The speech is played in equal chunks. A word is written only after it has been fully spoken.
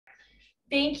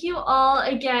Thank you all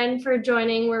again for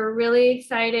joining. We're really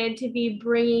excited to be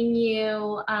bringing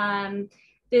you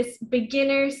this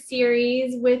beginner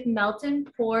series with melt and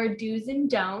pour do's and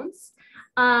don'ts.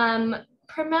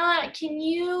 Pramela, can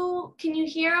you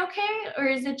hear okay, or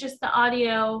is it just the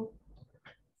audio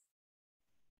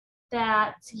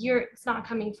that it's not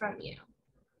coming from you?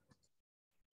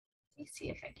 Let me see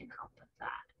if I can help with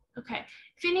that. Okay.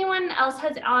 If anyone else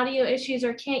has audio issues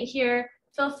or can't hear,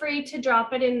 feel free to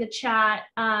drop it in the chat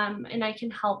and I can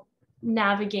help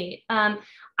navigate.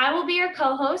 I will be your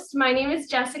co-host. My name is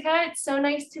Jessica. It's so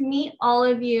nice to meet all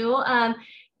of you.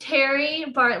 Terry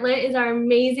Bartlett is our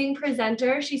amazing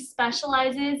presenter. She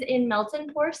specializes in melt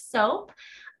and pour soap.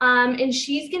 And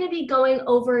she's going to be going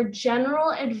over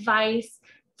general advice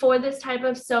for this type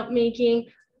of soap making,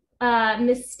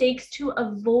 mistakes to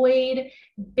avoid,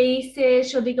 bases.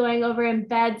 She'll be going over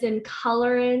embeds and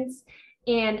colorants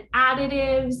and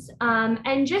additives,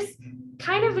 and just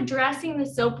kind of addressing the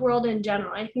soap world in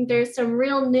general. I think there's some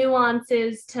real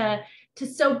nuances to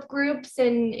soap groups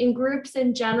and in groups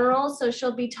in general. So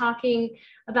she'll be talking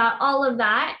about all of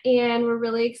that. And we're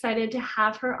really excited to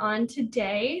have her on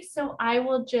today. So I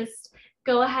will just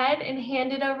go ahead and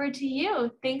hand it over to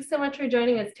you. Thanks so much for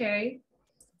joining us, Terry.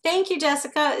 Thank you,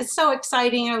 Jessica. It's so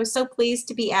exciting. I was so pleased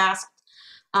to be asked.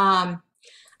 I'm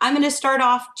going to start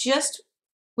off just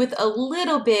with a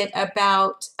little bit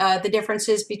about the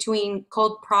differences between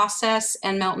cold process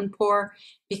and melt and pour,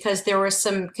 because there was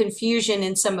some confusion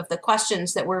in some of the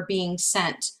questions that were being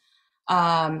sent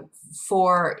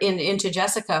into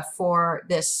Jessica for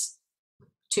this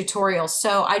tutorial.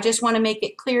 So I just want to make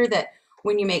it clear that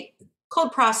when you make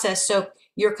cold process soap,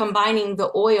 you're combining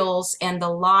the oils and the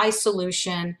lye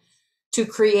solution to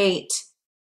create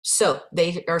soap.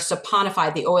 They are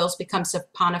saponified. The oils become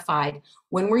saponified.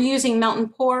 When we're using melt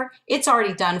and pour, it's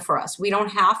already done for us. We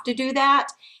don't have to do that.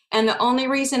 And the only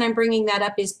reason I'm bringing that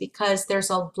up is because there's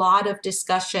a lot of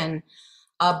discussion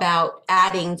about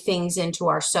adding things into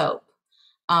our soap,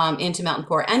 into melt and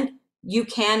pour. And you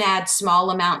can add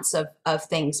small amounts of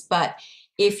things, but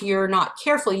if you're not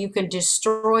careful, you can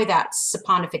destroy that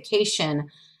saponification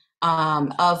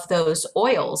of those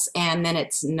oils, and then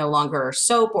it's no longer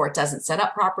soap, or it doesn't set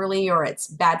up properly, or it's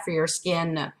bad for your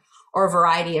skin, or a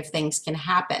variety of things can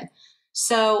happen.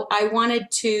 So I wanted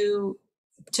to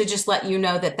just let you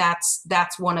know that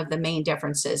that's one of the main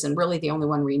differences, and really the only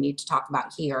one we need to talk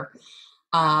about here.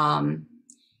 I'm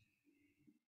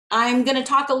going to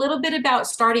talk a little bit about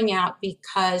starting out,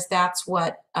 because that's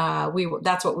what we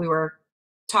were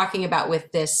talking about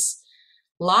with this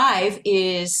live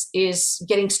is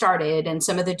getting started and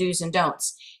some of the do's and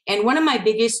don'ts. And one of my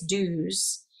biggest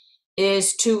do's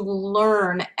is to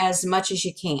learn as much as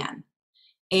you can.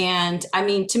 And I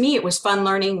mean, to me, it was fun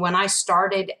learning when I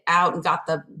started out and got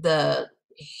the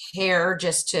hair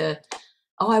just to,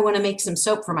 oh, I want to make some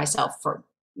soap for myself. For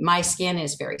my skin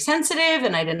is very sensitive,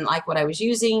 and I didn't like what I was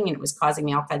using, and it was causing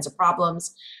me all kinds of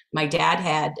problems. My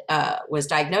dad was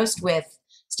diagnosed with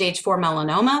stage 4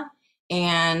 melanoma,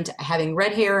 and having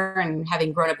red hair and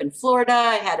having grown up in Florida,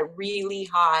 I had a really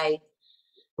high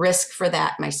risk for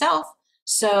that myself.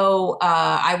 So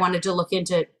I wanted to look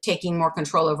into taking more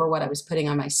control over what I was putting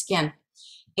on my skin.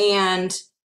 And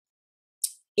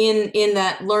in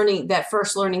that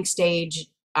first learning stage,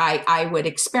 I would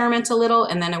experiment a little,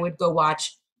 and then I would go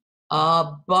watch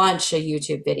a bunch of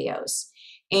YouTube videos.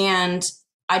 And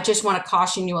I just want to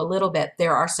caution you a little bit.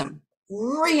 There are some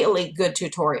really good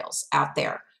tutorials out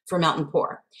there for melt and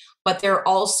pour, but there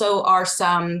also are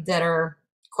some that are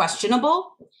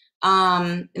questionable,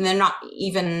 and they're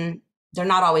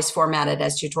not always formatted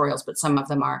as tutorials, but some of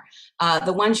them are.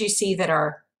 The ones you see that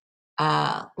are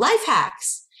life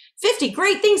hacks, 50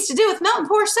 great things to do with melt and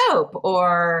pour soap,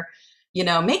 or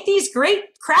make these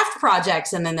great craft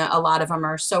projects, and then a lot of them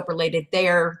are soap related.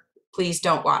 Please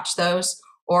don't watch those,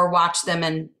 or watch them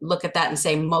and look at that and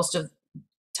say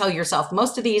tell yourself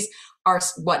most of these are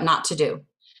what not to do,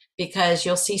 because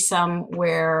you'll see some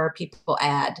where people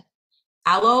add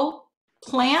aloe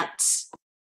plants,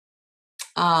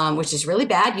 which is really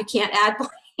bad. You can't add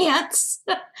plants.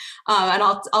 And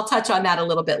I'll touch on that a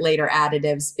little bit later,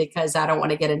 additives, because I don't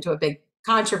want to get into a big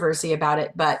controversy about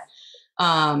it. But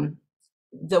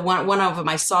the one of them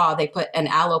I saw, they put an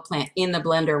aloe plant in the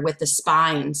blender with the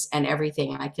spines and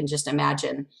everything. And I can just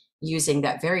imagine using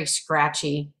that very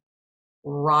scratchy,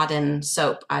 rotten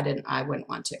soap. I wouldn't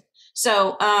want to.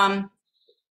 So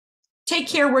take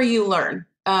care where you learn.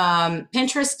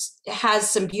 Pinterest has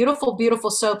some beautiful,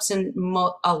 beautiful soaps, and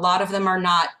a lot of them are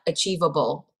not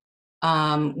achievable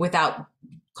without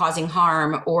causing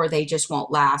harm, or they just won't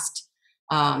last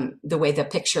the way the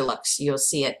picture looks. You'll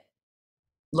see it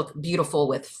look beautiful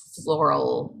with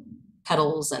floral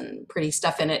petals and pretty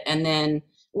stuff in it. And then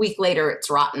a week later, it's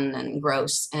rotten and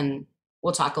gross. And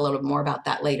we'll talk a little more about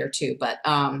that later too. But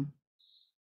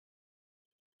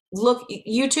look,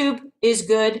 YouTube is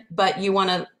good, but you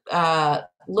want to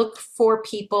look for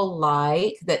people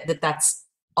like that's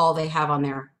all they have on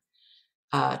their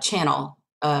channel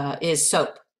is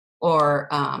soap, or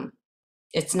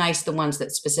it's nice the ones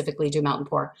that specifically do melt and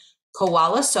pour.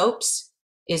 Koala Soaps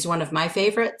is one of my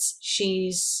favorites.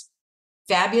 She's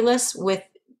fabulous with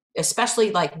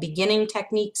especially like beginning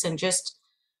techniques, and just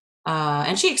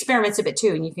and she experiments a bit too,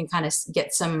 and you can kind of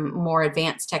get some more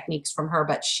advanced techniques from her,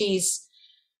 but she's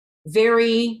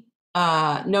very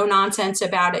no nonsense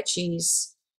about it. She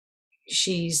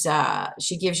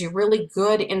gives you really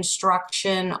good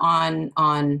instruction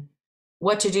on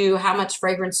what to do, how much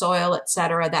fragrance oil,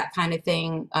 etc., that kind of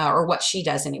thing, or what she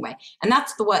does anyway. And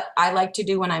that's what I like to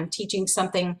do when I'm teaching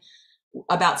something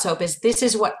about soap, is this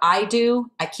is what I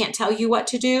do. I can't tell you what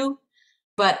to do,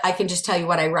 but I can just tell you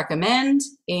what I recommend,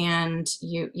 and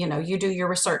you do your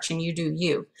research and you do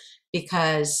you,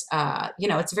 because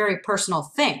it's a very personal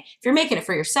thing. If you're making it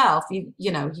for yourself,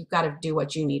 you've got to do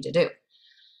what you need to do.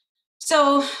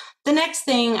 So the next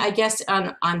thing, I guess,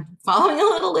 I'm following a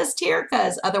little list here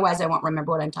because otherwise I won't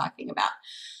remember what I'm talking about.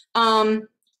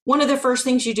 One of the first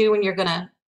things you do when you're going to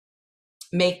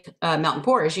make melt and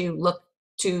pour is you look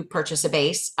to purchase a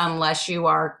base, unless you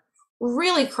are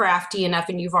really crafty enough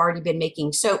and you've already been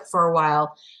making soap for a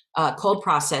while, cold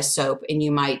process soap, and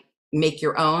you might make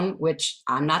your own, which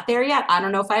I'm not there yet. I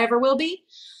don't know if I ever will be.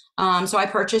 So I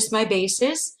purchased my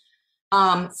bases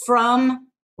from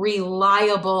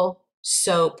reliable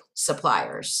soap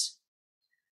suppliers.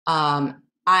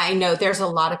 I know there's a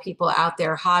lot of people out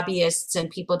there, hobbyists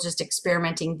and people just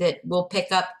experimenting, that will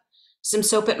pick up some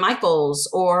soap at Michael's,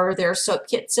 or their soap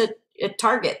kits at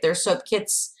Target. There's soap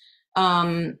kits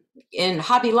in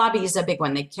Hobby Lobby is a big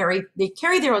one. They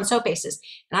carry their own soap bases,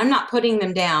 and I'm not putting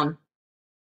them down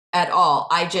at all.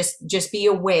 I just be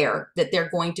aware that they're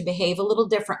going to behave a little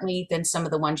differently than some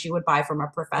of the ones you would buy from a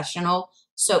professional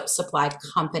soap supply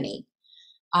company.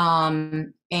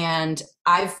 And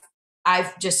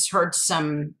I've just heard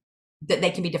some that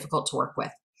they can be difficult to work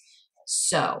with.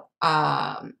 So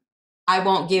I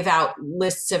won't give out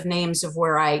lists of names of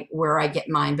where I get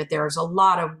mine, but there's a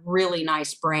lot of really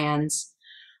nice brands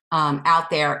out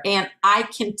there. And I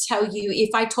can tell you,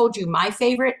 if I told you my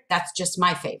favorite, that's just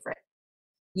my favorite.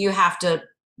 You have to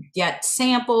get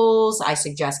samples. I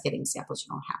suggest getting samples.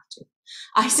 You don't have to.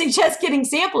 I suggest getting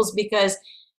samples because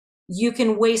you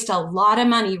can waste a lot of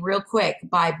money real quick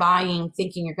by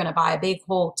thinking you're going to buy a big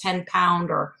whole 10-pound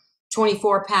or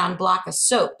 24-pound block of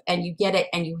soap, and you get it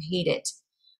and you hate it.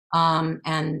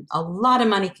 And a lot of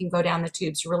money can go down the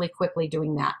tubes really quickly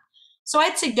doing that. So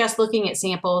I'd suggest looking at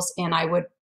samples, and I would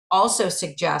also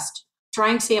suggest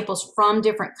trying samples from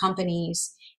different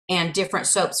companies and different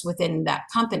soaps within that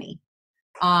company.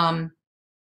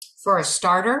 For a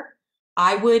starter,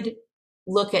 I would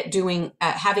look at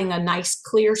having a nice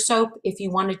clear soap. If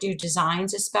you want to do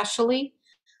designs, especially,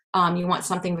 you want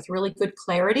something with really good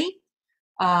clarity.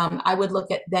 I would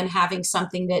look at then having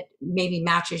something that maybe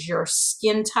matches your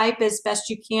skin type as best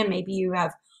you can. Maybe you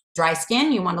have dry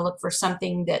skin. You want to look for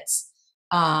something that's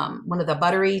one of the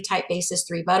buttery type bases,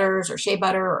 3 butters or shea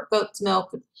butter or goat's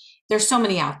milk. There's so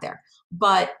many out there.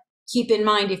 But keep in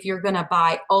mind, if you're going to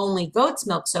buy only goat's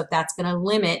milk soap, that's going to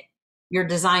limit your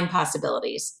design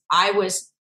possibilities. I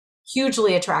was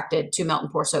hugely attracted to melt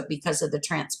and pour soap because of the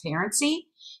transparency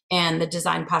and the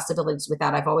design possibilities with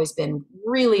that. I've always been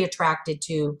really attracted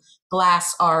to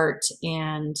glass art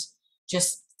and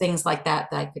just things like that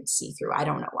I could see through. I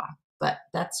don't know why, but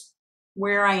that's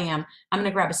where I am. I'm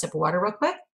going to grab a sip of water real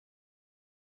quick,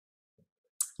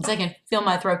 so I can feel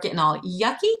my throat getting all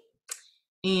yucky.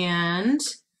 And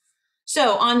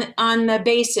so on the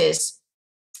bases,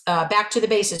 back to the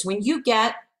bases, when you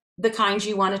get the kinds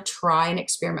you want to try and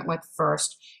experiment with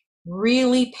first,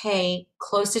 really pay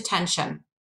close attention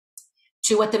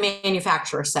to what the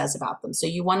manufacturer says about them. So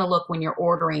you want to look when you're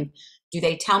ordering, do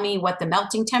they tell me what the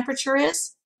melting temperature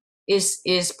is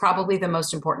probably the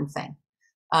most important thing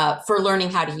for learning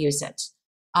how to use it.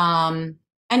 And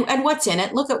what's in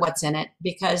it, look at what's in it,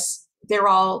 because they're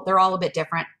all a bit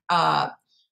different.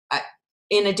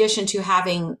 In addition to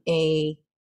having a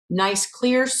nice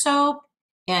clear soap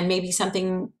and maybe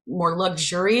something more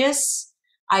luxurious,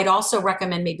 I'd also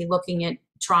recommend maybe looking at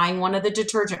trying one of the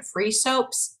detergent-free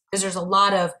soaps, because there's a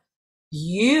lot of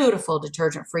beautiful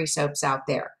detergent-free soaps out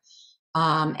there.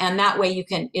 And that way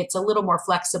it's a little more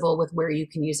flexible with where you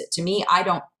can use it. To me,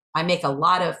 I make a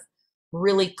lot of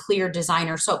really clear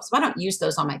designer soaps, but I don't use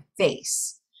those on my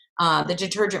face. The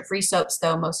detergent-free soaps,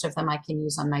 though, most of them I can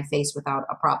use on my face without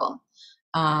a problem.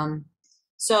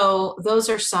 So those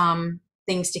are some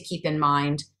things to keep in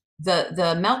mind.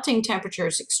 The melting temperature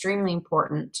is extremely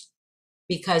important,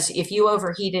 because if you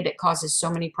overheat it, it causes so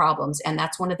many problems. And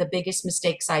that's one of the biggest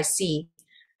mistakes I see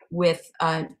with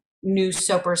new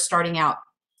soapers starting out.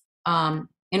 And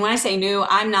when I say new,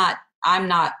 I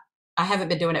haven't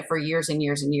been doing it for years and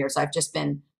years and years. I've just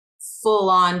been full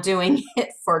on doing it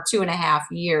for 2.5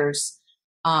 years.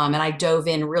 And I dove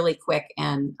in really quick,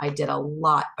 and I did a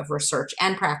lot of research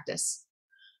and practice.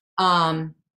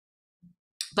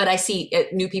 But I see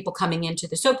new people coming into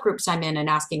the soap groups I'm in and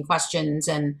asking questions.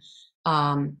 And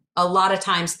a lot of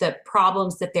times the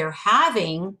problems that they're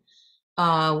having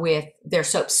with their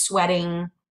soap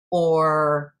sweating,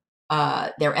 or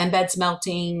their embeds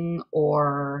melting,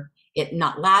 or it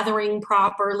not lathering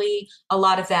properly, a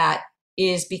lot of that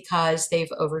is because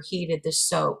they've overheated the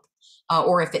soap.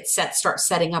 Or if it starts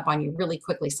setting up on you really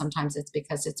quickly, sometimes it's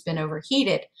because it's been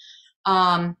overheated.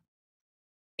 And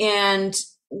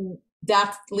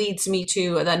that leads me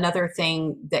to another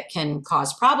thing that can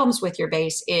cause problems with your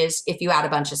base is if you add a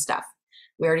bunch of stuff.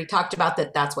 We already talked about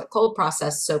that. That's what cold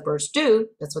process soapers do.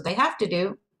 That's what they have to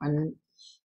do. And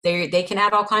they can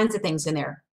add all kinds of things in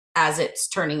there as it's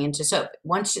turning into soap.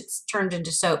 Once it's turned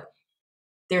into soap,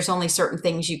 there's only certain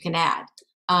things you can add.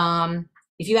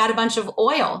 If you add a bunch of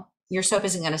oil, your soap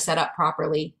isn't going to set up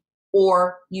properly,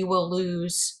 or you will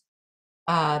lose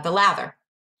the lather.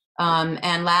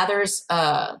 And lather's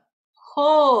a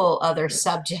whole other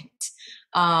subject.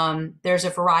 There's a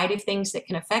variety of things that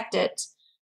can affect it,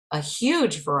 a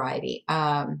huge variety.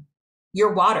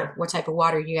 Your water, what type of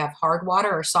water you have, hard water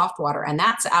or soft water, and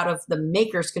that's out of the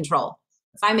maker's control.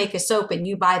 If I make a soap and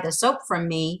you buy the soap from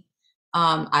me,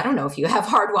 I don't know if you have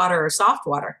hard water or soft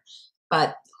water,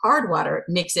 but hard water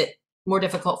makes it more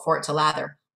difficult for it to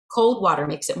lather. Cold water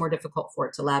makes it more difficult for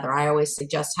it to lather. I always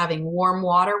suggest having warm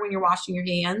water when you're washing your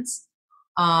hands.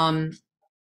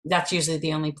 That's usually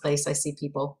the only place I see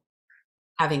people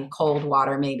having cold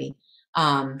water, maybe,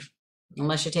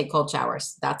 unless you take cold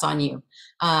showers. That's on you.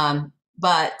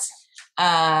 But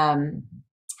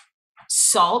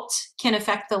salt can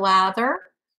affect the lather.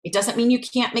 It doesn't mean you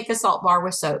can't make a salt bar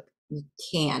with soap. You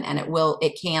can, and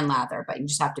it can lather, but you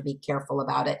just have to be careful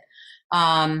about it.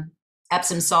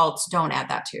 Epsom salts, don't add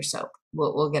that to your soap.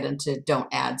 We'll get into don't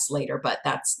adds later, but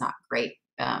that's not great.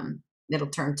 It'll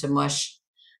turn to mush,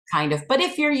 kind of. But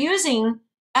if you're using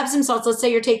Epsom salts, let's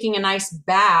say you're taking a nice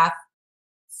bath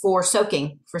for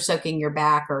soaking your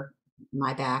back or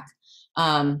my back,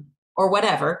 or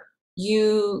whatever,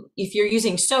 if you're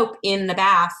using soap in the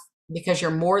bath because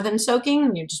you're more than soaking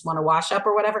and you just want to wash up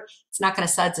or whatever, it's not going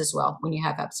to suds as well when you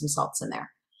have Epsom salts in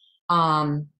there.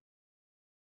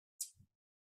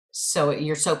 So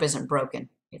your soap isn't broken.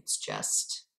 It's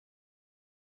just,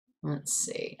 let's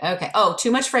see. Okay. Oh,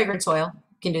 too much fragrance oil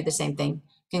can do the same thing.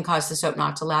 Can cause the soap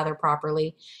not to lather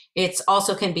properly. It's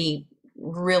also can be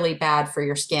really bad for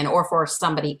your skin or for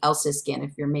somebody else's skin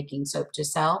if you're making soap to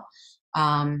sell.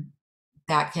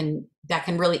 That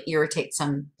can really irritate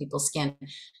some people's skin.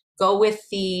 Go with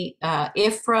the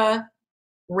IFRA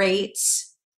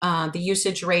rates, the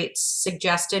usage rates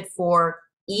suggested for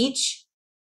each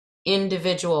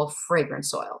individual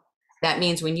fragrance oil. That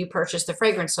means when you purchase the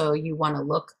fragrance oil, you want to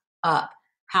look up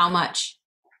how much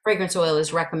fragrance oil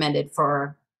is recommended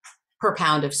per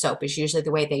pound of soap is usually the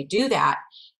way they do that.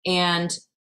 And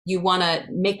you want to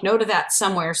make note of that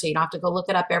somewhere so you don't have to go look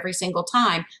it up every single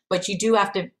time, but you do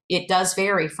have to, it does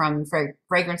vary from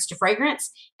fragrance to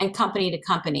fragrance and company to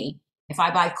company. If I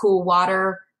buy cool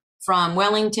water from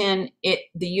Wellington,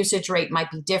 the usage rate might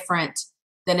be different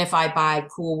than if I buy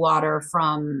cool water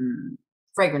from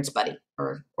Fragrance Buddy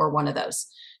or one of those.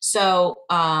 So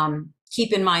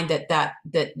keep in mind that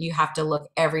you have to look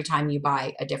every time you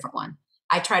buy a different one.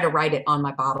 I try to write it on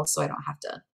my bottle so I don't have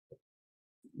to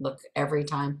look every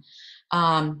time.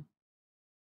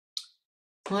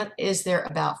 What is there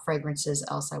about fragrances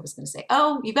else I was going to say?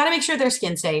 Oh, you got to make sure they're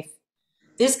skin safe.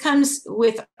 This comes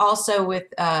also with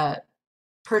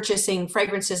purchasing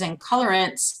fragrances and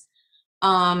colorants.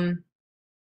 A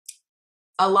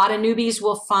lot of newbies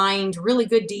will find really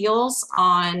good deals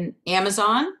on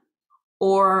Amazon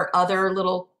or other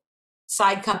little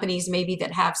side companies maybe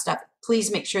that have stuff.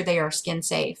 Please make sure they are skin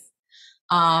safe.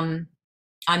 I'm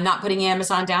not putting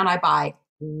Amazon down. I buy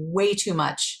way too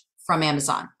much from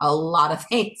Amazon, a lot of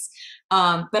things.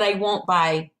 But I won't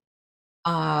buy,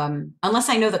 unless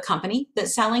I know the company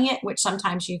that's selling it, which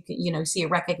sometimes you see a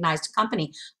recognized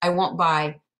company. I won't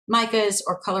buy micas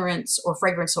or colorants or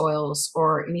fragrance oils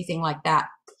or anything like that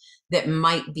that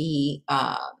might be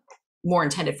more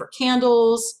intended for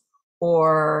candles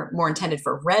or more intended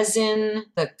for resin.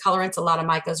 The colorants, a lot of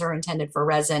micas are intended for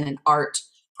resin and art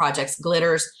projects.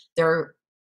 Glitters, there are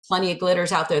plenty of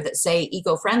glitters out there that say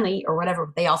eco-friendly or whatever,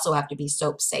 but they also have to be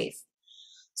soap safe.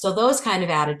 So those kind of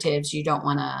additives you don't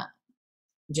want to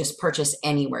just purchase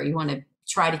anywhere. You want to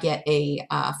try to get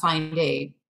find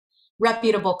a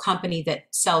reputable company that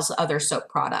sells other soap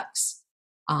products.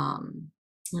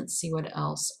 Let's see, what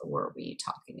else were we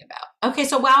talking about? Okay,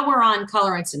 so while we're on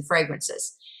colorants and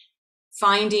fragrances,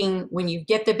 finding when you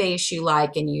get the base you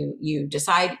like and you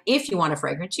decide if you want a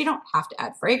fragrance, you don't have to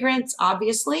add fragrance,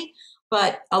 obviously,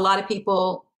 but a lot of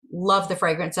people love the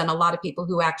fragrance, and a lot of people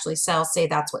who actually say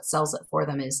that's what sells it for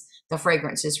them, is the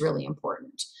fragrance is really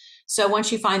important. So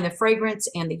once you find the fragrance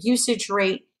and the usage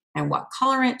rate and what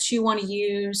colorants you want to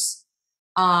use,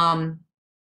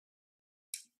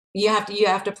 you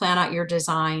have to plan out your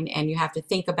design, and you have to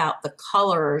think about the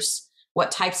colors,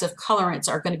 what types of colorants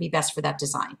are going to be best for that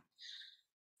design.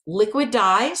 Liquid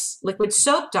dyes, liquid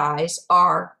soap dyes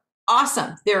are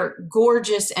awesome. They're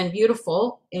gorgeous and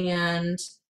beautiful. And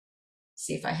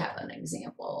see if I have an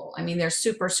example. I mean, they're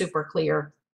super, super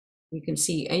clear. You can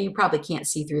see, and you probably can't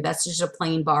see through. That's just a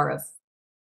plain bar of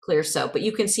clear soap, but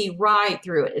you can see right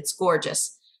through it. It's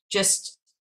gorgeous. Just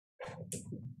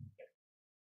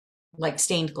like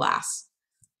stained glass,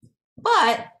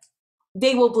 but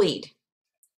they will bleed.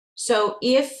 So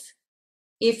if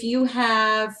you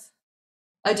have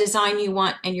a design you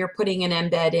want and you're putting an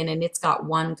embed in and it's got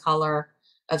one color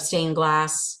of stained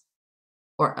glass,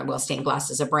 or well, stained glass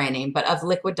is a brand name, but of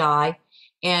liquid dye,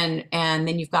 and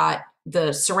then you've got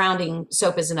the surrounding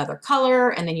soap is another color,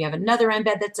 and then you have another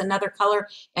embed that's another color,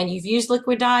 and you've used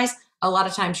liquid dyes, a lot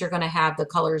of times you're going to have the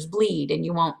colors bleed, and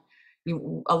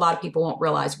a lot of people won't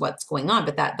realize what's going on,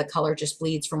 but that the color just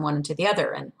bleeds from one into the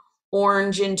other, and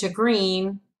orange into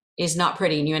green is not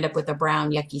pretty, and you end up with a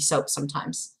brown yucky soap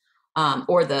sometimes.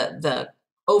 Or the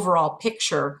overall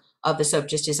picture of the soap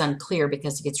just is unclear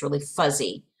because it gets really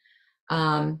fuzzy.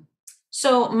 So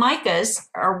micas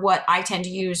are what I tend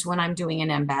to use when I'm doing an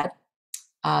embed.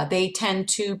 They tend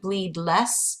to bleed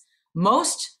less.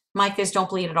 Most micas don't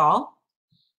bleed at all.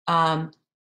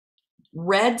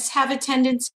 Reds have a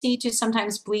tendency to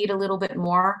sometimes bleed a little bit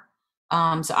more.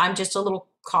 So I'm just a little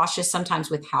cautious sometimes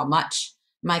with how much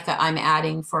mica I'm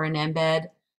adding for an embed.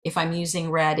 If I'm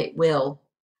using red, it will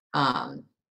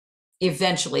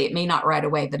eventually, it may not right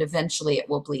away, but eventually it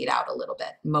will bleed out a little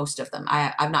bit. Most of them.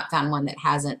 I've not found one that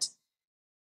hasn't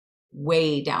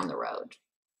way down the road.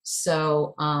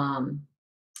 So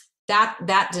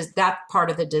that part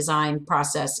of the design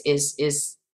process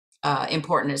is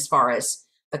important as far as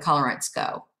the colorants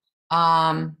go.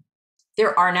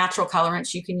 There are natural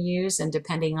colorants you can use, and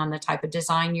depending on the type of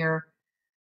design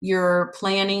you're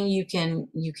planning, you can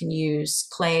use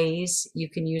clays, you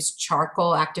can use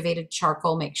charcoal, activated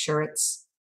charcoal, make sure it's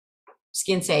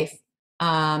skin safe.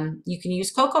 You can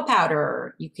use cocoa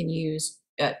powder, you can use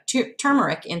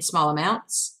turmeric in small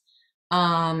amounts.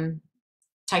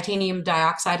 Titanium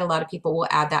dioxide, a lot of people will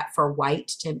add that for white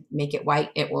to make it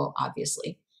white. It will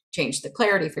obviously change the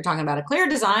clarity if you're talking about a clear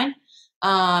design.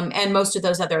 And most of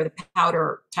those other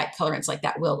powder type colorants like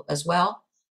that will as well.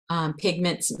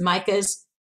 Pigments, micas,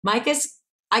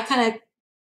 I kind of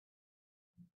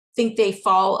think they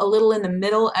fall a little in the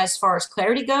middle as far as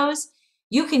clarity goes.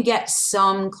 You can get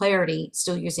some clarity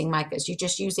still using micas. You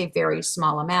just use a very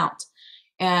small amount.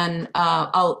 And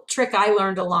a trick I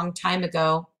learned a long time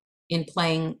ago in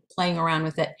playing around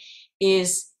with it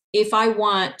is if I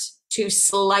want to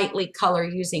slightly color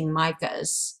using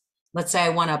micas, let's say I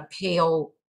want a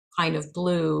pale kind of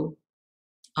blue,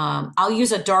 I'll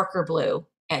use a darker blue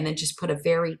and then just put a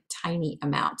very tiny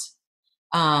amount,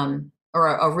 or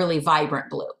a really vibrant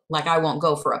blue. Like I won't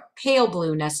go for a pale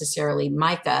blue necessarily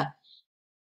mica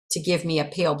to give me a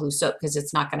pale blue soap, because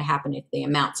it's not going to happen if the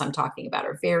amounts I'm talking about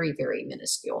are very, very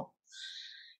minuscule.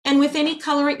 And with any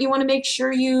colorant, you want to make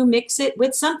sure you mix it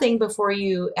with something before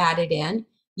you add it in.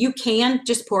 You can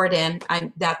just pour it in.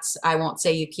 I won't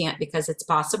say you can't, because it's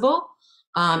possible.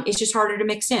 It's just harder to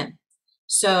mix in.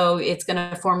 So it's going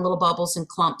to form little bubbles and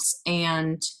clumps.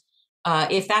 And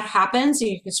if that happens,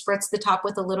 you can spritz the top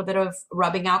with a little bit of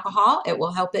rubbing alcohol. It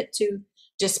will help it to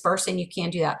disperse, and you can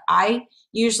do that. I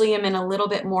usually am in a little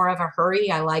bit more of a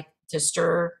hurry. I like to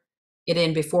stir it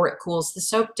in before it cools the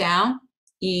soap down,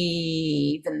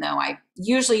 even though I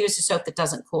usually use a soap that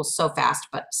doesn't cool so fast,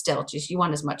 but still, just you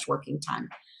want as much working time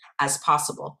as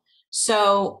possible.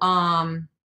 So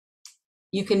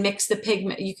you can mix the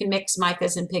pigment, you can mix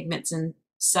micas and pigments and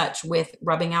such with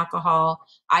rubbing alcohol.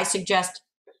 I suggest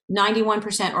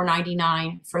 91% or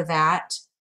 99 for that.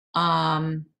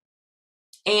 And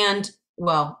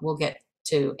well, we'll get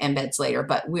to embeds later.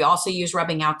 But we also use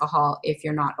rubbing alcohol, if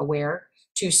you're not aware,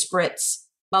 to spritz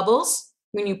bubbles.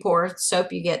 When you pour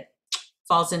soap, you get,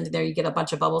 falls into there, you get a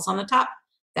bunch of bubbles on the top.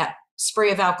 That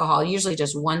spray of alcohol, usually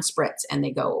just one spritz, and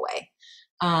they go away.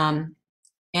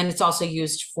 And it's also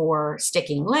used for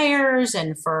sticking layers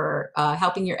and for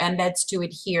helping your embeds to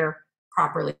adhere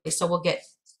properly. So we'll get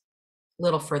a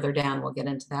little further down, we'll get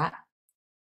into that.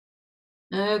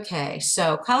 Okay,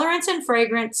 so colorants and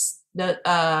fragrance, the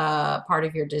part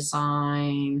of your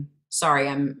design. Sorry,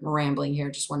 I'm rambling here.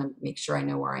 Just want to make sure I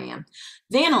know where I am.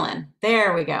 Vanillin,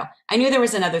 there we go. I knew there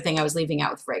was another thing I was leaving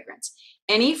out with fragrance.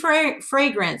 Any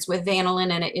fragrance with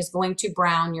vanillin in it is going to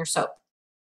brown your soap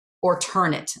or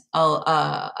turn it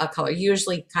a color,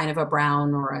 usually kind of a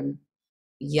brown or a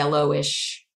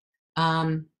yellowish.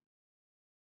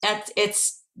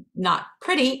 It's not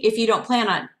pretty if you don't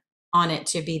plan on it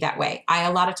to be that way.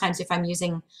 A lot of times if I'm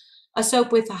using a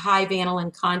soap with a high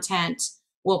vanillin content,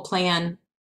 we'll plan,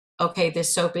 okay,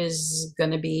 this soap is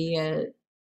going to be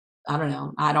I don't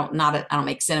know. I don't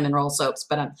make cinnamon roll soaps,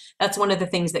 but that's one of the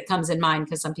things that comes in mind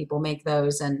because some people make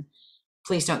those, and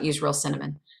please don't use real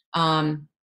cinnamon.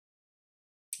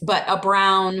 But a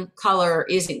brown color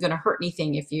isn't going to hurt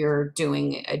anything if you're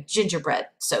doing a gingerbread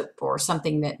soap or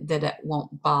something that it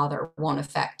won't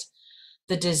affect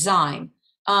the design.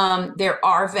 There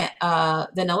are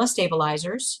vanilla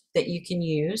stabilizers that you can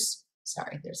use.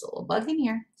 Sorry, there's a little bug in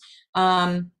here.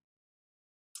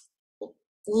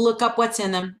 Look up what's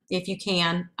in them if you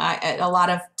can. A lot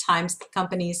of times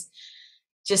companies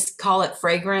just call it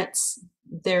fragrance.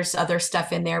 There's other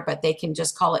stuff in there, but they can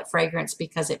just call it fragrance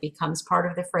because it becomes part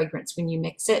of the fragrance when you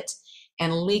mix it.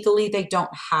 And legally, they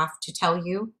don't have to tell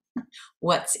you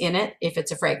what's in it if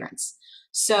it's a fragrance.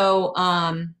 So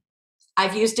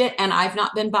I've used it and I've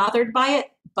not been bothered by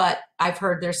it, but I've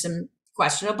heard there's some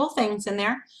questionable things in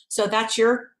there. So that's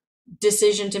your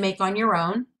decision to make on your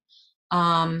own.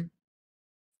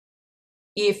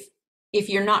 If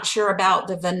you're not sure about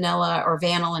the vanilla or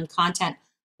vanillin content,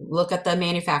 look at the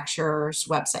manufacturer's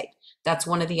website. That's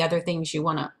one of the other things you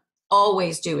want to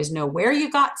always do, is know where you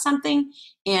got something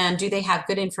and do they have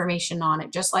good information on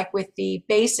it. Just like with the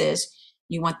bases,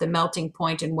 you want the melting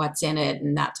point and what's in it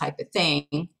and that type of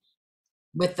thing.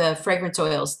 With the fragrance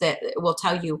oils, that will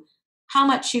tell you how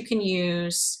much you can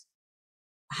use,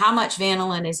 how much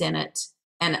vanillin is in it.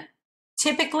 And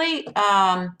typically,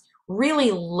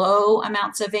 really low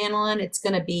amounts of vanillin, it's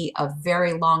going to be a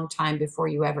very long time before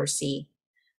you ever see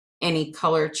any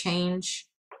color change.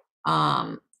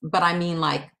 But I mean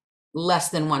like less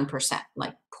than 1%,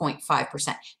 like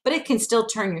 0.5%, but it can still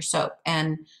turn your soap.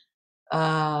 And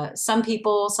some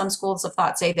schools of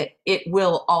thought say that it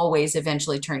will always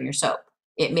eventually turn your soap.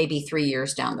 It may be 3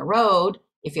 years down the road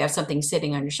if you have something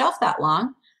sitting on your shelf that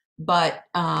long, but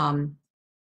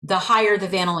the higher the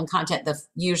vanillin content,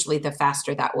 usually the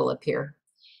faster that will appear.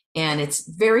 And it's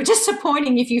very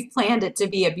disappointing if you've planned it to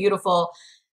be a beautiful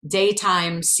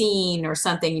daytime scene or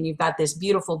something, and you've got this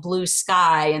beautiful blue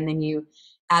sky, and then you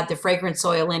add the fragrance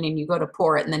oil in and you go to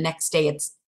pour it, and the next day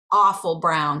it's awful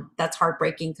brown. That's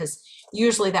heartbreaking because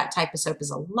usually that type of soap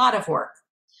is a lot of work.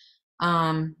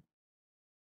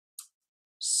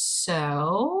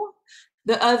 So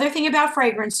the other thing about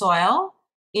fragrance oil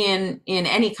in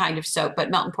any kind of soap, but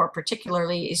melt and pour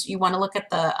particularly, is you want to look at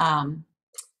the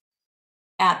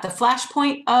flash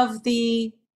point of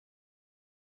the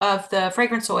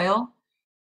fragrance oil,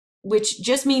 which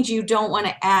just means you don't want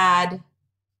to add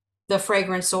the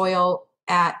fragrance oil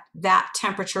at that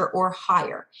temperature or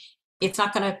higher. It's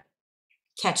not going to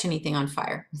catch anything on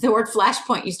fire. The word flash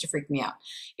point used to freak me out.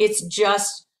 It's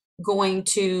just going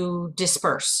to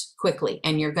disperse quickly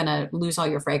and you're going to lose all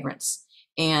your fragrance,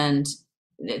 and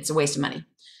it's a waste of money.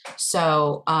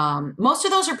 So most of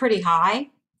those are pretty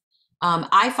high.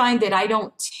 I find that I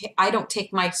don't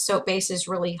take my soap bases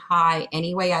really high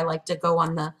anyway. I like to go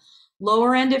on the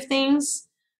lower end of things.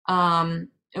 And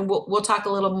we'll talk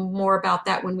a little more about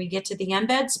that when we get to the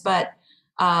embeds, but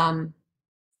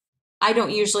I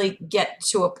don't usually get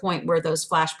to a point where those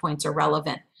flash points are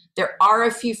relevant. There are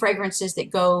a few fragrances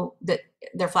that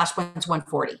their flash point's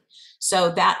 140. So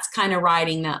that's kind of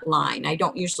riding that line. I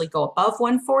don't usually go above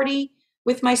 140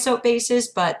 with my soap bases,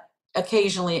 but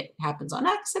occasionally it happens on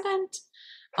accident.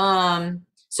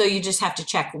 So you just have to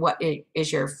check what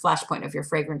is your flash point of your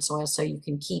fragrance oil so you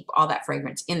can keep all that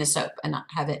fragrance in the soap and not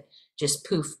have it just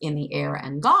poof in the air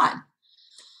and gone.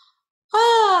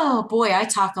 Oh boy, I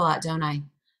talk a lot, don't I?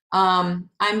 I'm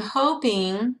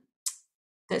hoping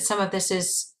that some of this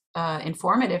is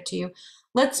informative to you.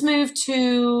 Let's move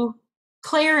to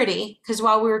clarity, because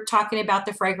while we were talking about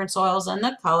the fragrance oils and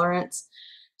the colorants,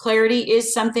 clarity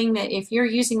is something that if you're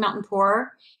using Melt and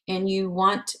Pour and you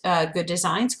want good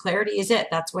designs, clarity is it.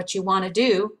 That's what you want to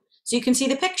do. So you can see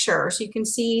the picture, so you can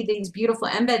see these beautiful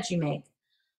embeds you make.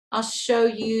 I'll show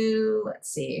you,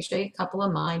 let's see, I'll show you a couple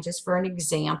of mine just for an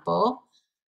example.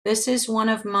 This is one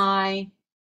of my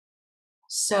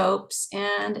soaps,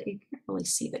 and you can't really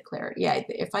see the clarity. Yeah,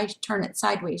 if I turn it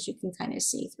sideways, you can kind of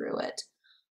see through it,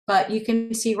 but you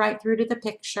can see right through to the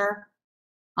picture.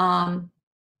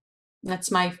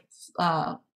 That's my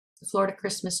Florida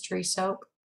Christmas tree soap.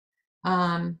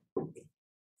 I'll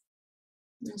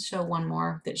show one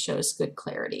more that shows good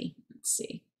clarity. Let's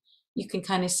see. You can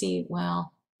kind of see,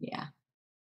 well, yeah.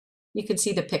 You can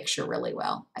see the picture really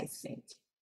well, I think.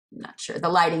 I'm not sure. The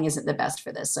lighting isn't the best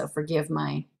for this, so forgive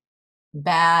my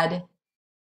bad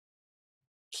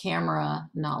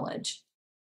camera knowledge.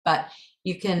 But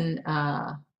you can,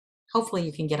 hopefully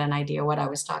you can get an idea what I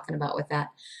was talking about with that.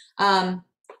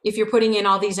 If you're putting in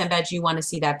all these embeds, you want to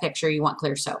see that picture, you want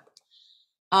clear soap.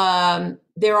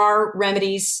 There are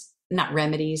remedies, not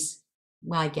remedies,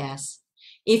 well, I guess.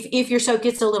 If your soap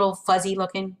gets a little fuzzy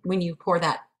looking when you pour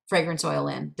that fragrance oil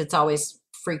in, that's always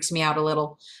freaks me out a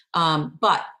little.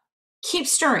 But keep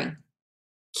stirring.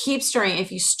 Keep stirring.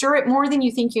 If you stir it more than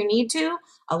you think you need to,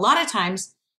 a lot of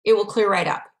times it will clear right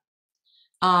up.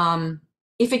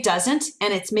 If it doesn't,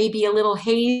 and it's maybe a little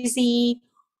hazy,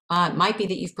 it might be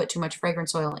that you've put too much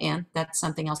fragrance oil in. That's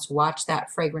something else. Watch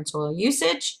that fragrance oil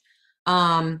usage.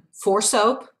 For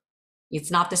soap,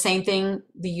 it's not the same thing.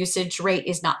 The usage rate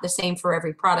is not the same for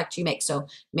every product you make. So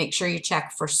make sure you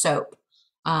check for soap.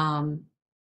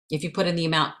 If you put in the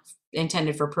amount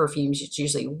intended for perfumes, it's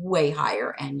usually way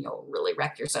higher and you'll really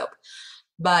wreck your soap.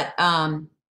 But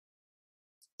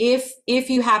if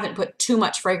you haven't put too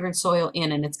much fragrance oil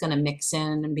in, and it's going to mix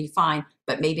in and be fine,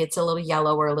 but maybe it's a little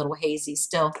yellow or a little hazy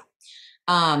still,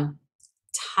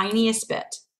 tiniest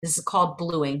bit. This is called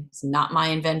bluing. It's not my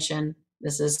invention.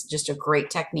 This is just a great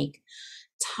technique.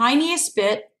 Tiniest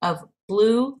bit of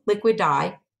blue liquid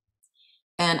dye,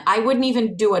 and I wouldn't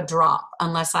even do a drop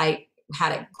unless I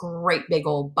had a great big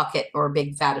old bucket or a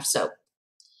big vat of soap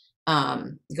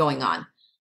going on.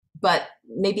 But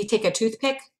maybe take a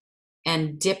toothpick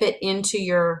and dip it into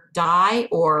your dye,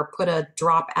 or put a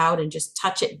drop out and just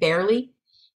touch it barely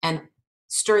and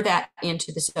stir that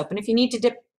into the soap. And if you need to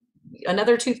dip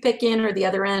another toothpick in, or the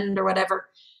other end or whatever,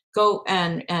 go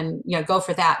and you know, go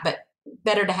for that. But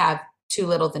better to have too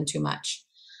little than too much.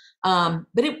 But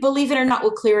it, believe it or not,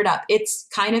 will clear it up. It's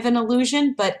kind of an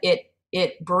illusion, but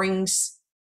it brings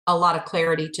a lot of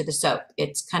clarity to the soap.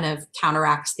 It's kind of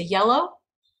counteracts the yellow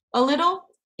a little,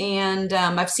 and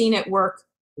I've seen it work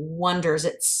wonders.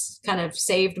 It's kind of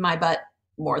saved my butt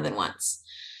more than once.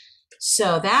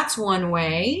 So that's one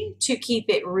way to keep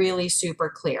it really super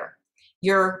clear.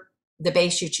 The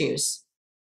base you choose.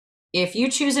 If you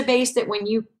choose a base that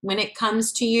when it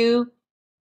comes to you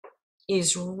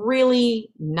is really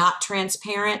not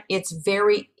transparent, it's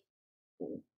very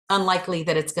unlikely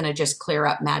that it's going to just clear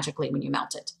up magically when you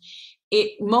melt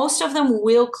it. Most of them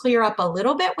will clear up a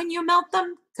little bit when you melt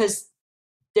them, because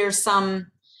there's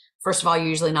some, first of all, you're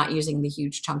usually not using the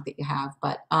huge chunk that you have,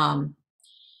 but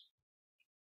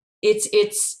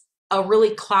it's a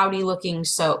really cloudy looking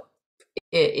soap.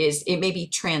 It may be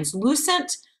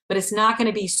translucent, but it's not going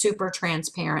to be super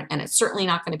transparent, and it's certainly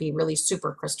not going to be really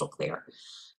super crystal clear.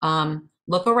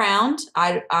 Look around.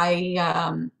 I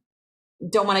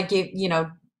don't want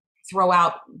to throw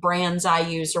out brands I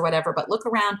use or whatever, but look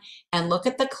around and look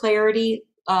at the clarity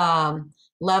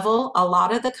level. A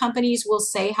lot of the companies will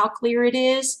say how clear it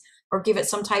is or give it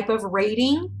some type of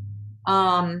rating.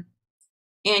 And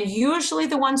usually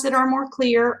the ones that are more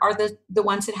clear are the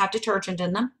ones that have detergent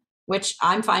in them, which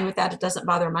I'm fine with that. It doesn't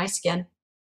bother my skin.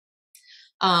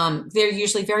 They're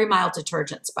usually very mild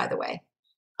detergents, by the way.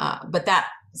 But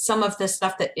some of the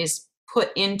stuff that is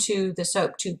put into the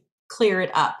soap to clear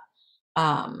it up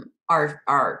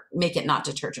make it not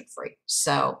detergent free.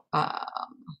 So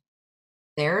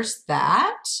there's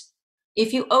that.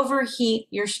 If you overheat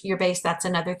your base, that's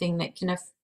another thing that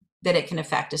it can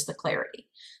affect, is the clarity.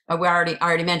 I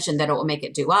already mentioned that it will make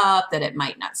it dew up, that it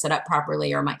might not set up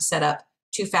properly, or might set up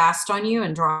too fast on you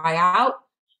and dry out.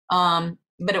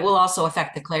 But it will also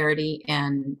affect the clarity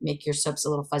and make your soaps a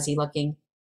little fuzzy looking.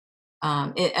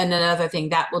 And another thing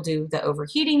that will do the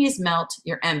overheating is melt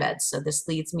your embeds. So this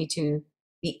leads me to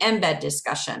the embed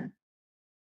discussion.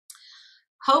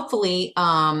 Hopefully,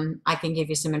 I can give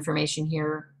you some information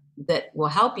here that will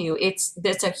help you.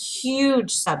 That's a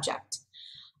huge subject.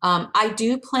 I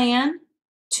do plan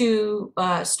to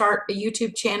start a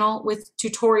YouTube channel with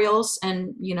tutorials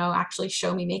and, actually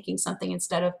show me making something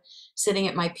instead of sitting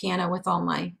at my piano with all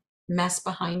my mess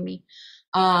behind me.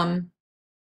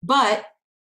 But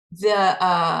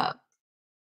the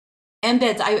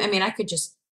embeds, I mean, I could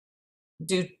just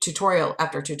do tutorial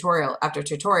after tutorial after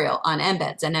tutorial on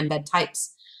embeds and embed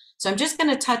types. So I'm just going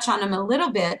to touch on them a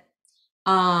little bit.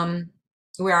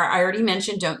 Where I already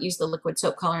mentioned, don't use the liquid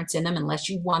soap colorants in them unless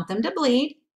you want them to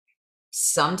bleed.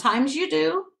 Sometimes you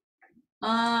do.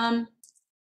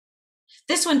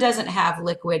 This one doesn't have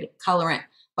liquid colorant,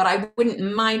 but I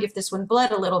wouldn't mind if this one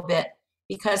bled a little bit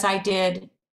because I did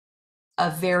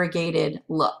a variegated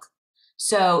look.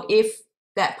 So if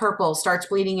that purple starts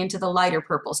bleeding into the lighter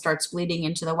purple, starts bleeding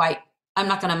into the white, I'm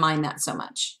not going to mind that so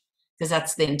much because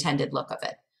that's the intended look of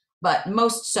it. But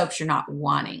most soaps, you're not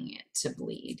wanting it to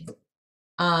bleed.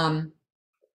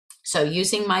 So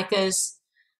using micas,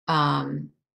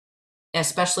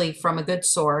 especially from a good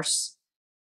source.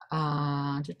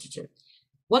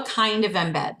 What kind of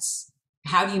embeds?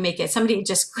 How do you make it? Somebody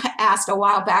just asked a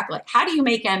while back, like, how do you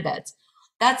make embeds?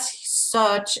 That's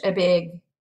such a big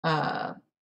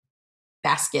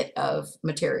basket of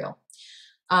material.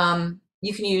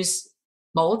 You can use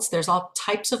molds. There's all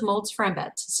types of molds for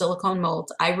embeds. Silicone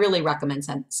molds. I really recommend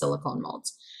silicone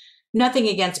molds. Nothing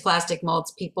against plastic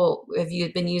molds. People have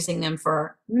been using them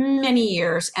for many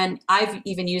years, and I've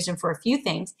even used them for a few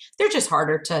things. They're just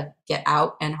harder to get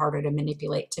out and harder to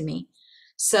manipulate to me.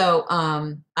 So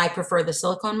I prefer the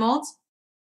silicone molds.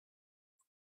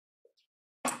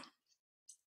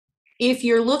 If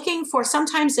you're looking for,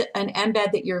 sometimes an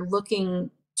embed that you're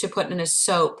looking to put in a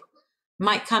soap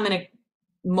might come in a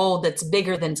mold that's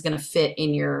bigger than it's going to fit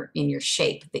in your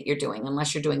shape that you're doing,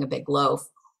 unless you're doing a big loaf,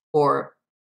 or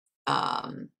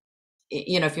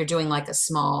you know, if you're doing like a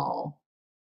small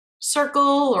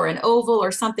circle or an oval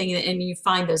or something and you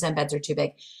find those embeds are too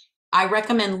big. I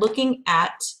recommend looking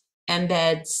at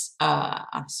embeds,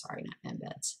 I'm sorry, not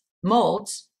embeds,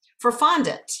 molds for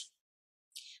fondant.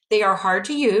 They are hard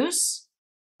to use,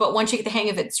 but once you get the hang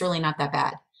of it, it's really not that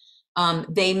bad.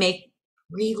 They make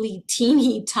really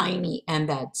teeny tiny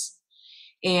embeds,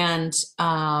 and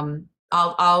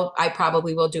I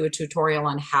probably will do a tutorial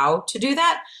on how to do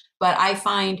that, but I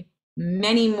find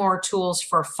many more tools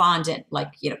for fondant,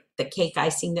 like, you know, the cake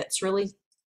icing that's really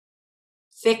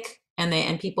thick,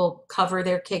 and people cover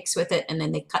their cakes with it, and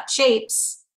then they cut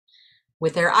shapes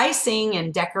with their icing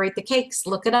and decorate the cakes.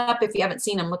 Look it up if you haven't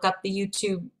seen them. Look up the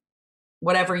YouTube,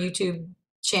 whatever YouTube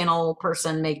channel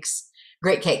person makes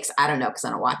great cakes. I don't know because I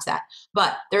don't watch that.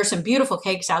 But there's some beautiful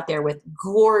cakes out there with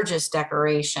gorgeous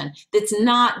decoration that's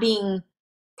not being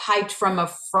piped from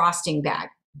a frosting bag,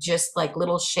 just like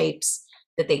little shapes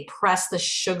that they press the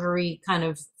sugary kind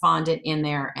of fondant in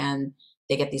there, and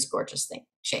they get these gorgeous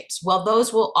shapes. Well,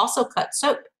 those will also cut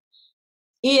soap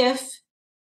if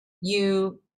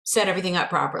you set everything up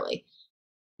properly.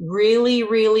 Really,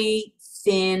 really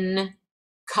thin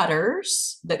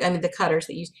cutters, the cutters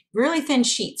that use really thin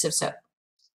sheets of soap,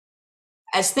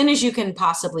 as thin as you can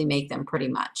possibly make them, pretty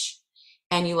much.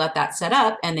 And you let that set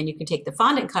up, and then you can take the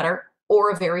fondant cutter or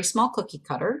a very small cookie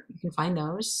cutter. You can find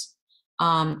those.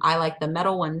 I like the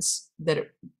metal ones that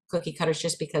are cookie cutters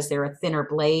just because they're a thinner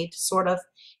blade, sort of,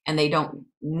 and they don't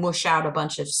mush out a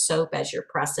bunch of soap as you're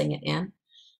pressing it in.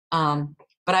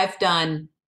 But I've done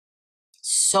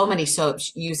so many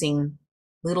soaps using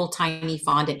little tiny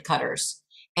fondant cutters,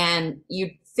 and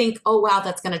you think, oh wow,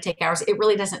 that's going to take hours. It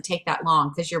really doesn't take that long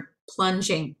because you're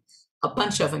plunging a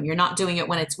bunch of them. You're not doing it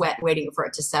when it's wet, waiting for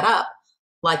it to set up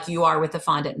like you are with the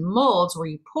fondant molds, where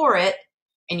you pour it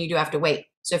and you do have to wait.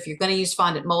 So if you're going to use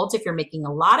fondant molds, if you're making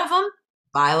a lot of them,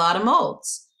 buy a lot of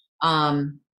molds.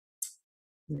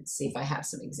 Let's see if I have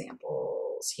some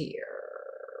examples here.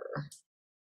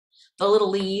 The little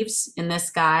leaves in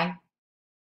this guy,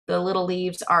 the little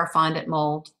leaves are a fondant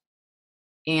mold,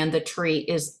 and the tree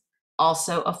is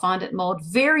also a fondant mold.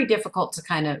 Very difficult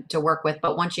to work with,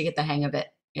 but once you get the hang of it,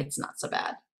 it's not so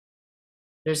bad.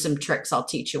 There's some tricks I'll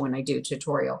teach you when I do a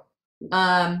tutorial.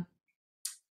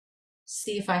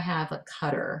 See if I have a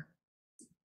cutter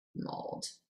mold.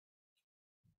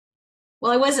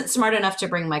 Well, I wasn't smart enough to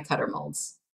bring my cutter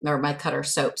molds or my cutter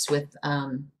soaps with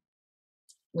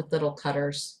little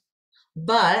cutters,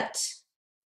 but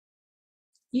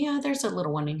yeah, there's a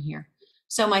little one in here.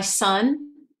 So my sun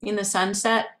in the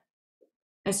sunset,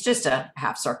 it's just a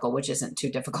half circle, which isn't too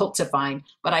difficult to find,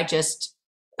 but I just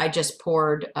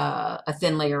poured a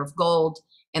thin layer of gold,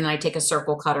 and then I take a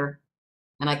circle cutter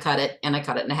and I cut it in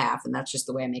half, and that's just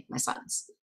the way I make my suns.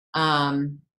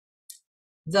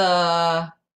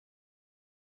 The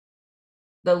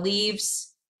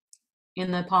leaves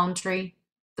in the palm tree,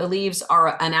 the leaves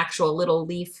are an actual little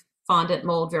leaf fondant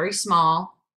mold, very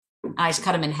small. I just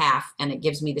cut them in half, and it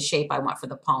gives me the shape I want for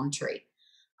the palm tree.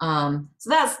 So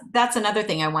that's another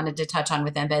thing I wanted to touch on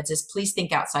with embeds is please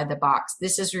think outside the box.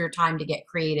 This is your time to get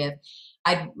creative.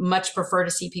 I'd much prefer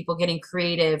to see people getting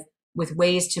creative with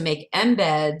ways to make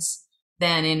embeds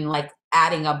than in like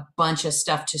adding a bunch of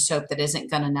stuff to soap that isn't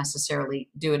going to necessarily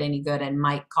do it any good and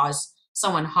might cause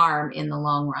someone harm in the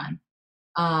long run.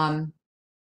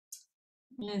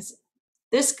 Is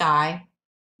this guy,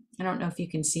 I don't know if you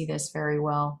can see this very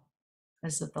well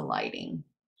because of the lighting.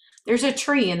 There's a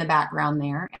tree in the background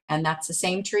there, and that's the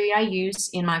same tree I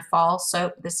use in my fall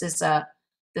soap. This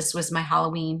was my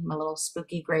Halloween, my little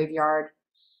spooky graveyard.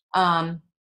 But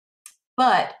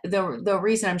the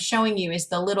reason I'm showing you is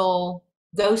the little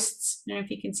ghosts. I don't know if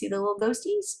you can see the little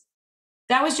ghosties.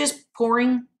 That was just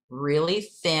pouring really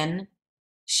thin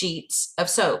sheets of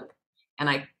soap, and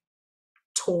I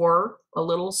tore a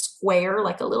little square,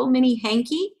 like a little mini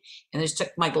hanky, and just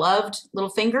took my gloved little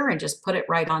finger and just put it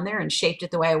right on there and shaped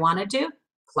it the way I wanted to,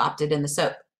 plopped it in the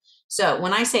soap. So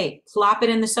when I say plop it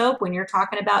in the soap, when you're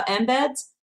talking about embeds,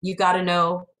 you got to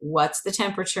know what's the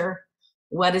temperature,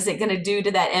 what is it going to do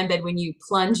to that embed when you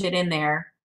plunge it in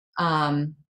there.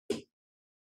 And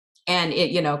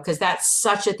it, you know, because that's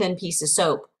such a thin piece of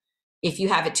soap. If you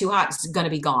have it too hot, it's going to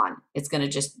be gone. It's going to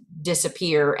just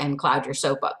disappear and cloud your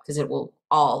soap up because it will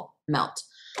all melt.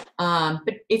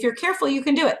 But if you're careful, you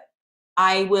can do it.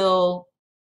 I will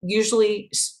usually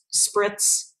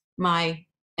spritz my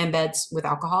embeds with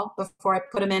alcohol before I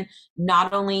put them in.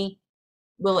 Not only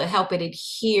will it help it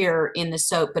adhere in the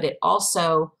soap, but it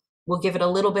also will give it a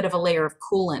little bit of a layer of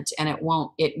coolant, and it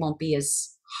won't be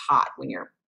as hot when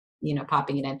you're, you know,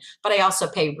 popping it in. But I also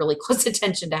pay really close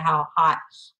attention to how hot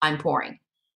I'm pouring.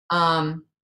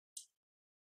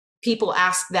 People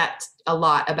ask that a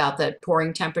lot about the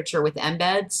pouring temperature with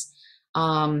embeds.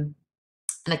 And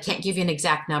I can't give you an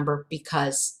exact number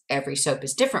because every soap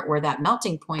is different where that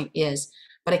melting point is.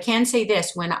 But I can say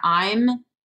this, when I'm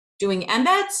doing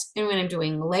embeds and when I'm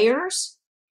doing layers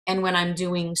and when I'm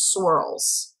doing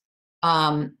swirls,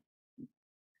 I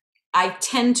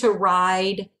tend to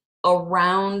ride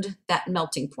around that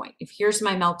melting point. If here's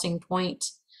my melting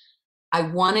point, I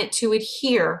want it to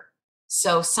adhere.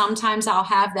 So sometimes I'll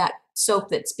have that soap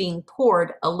that's being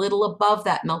poured a little above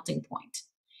that melting point.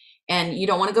 And you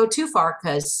don't want to go too far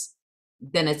because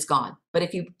then it's gone. But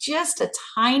if you just a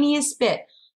tiniest bit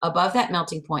above that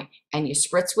melting point and you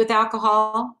spritz with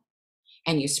alcohol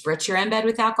and you spritz your embed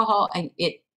with alcohol, and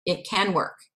it can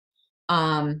work.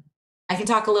 I can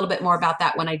talk a little bit more about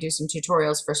that when I do some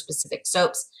tutorials for specific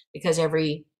soaps, because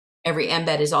every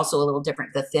embed is also a little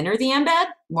different. The thinner the embed,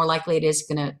 more likely it is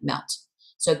going to melt.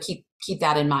 So keep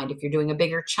that in mind. If you're doing a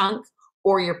bigger chunk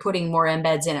or you're putting more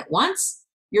embeds in at once,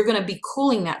 you're going to be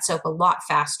cooling that soap a lot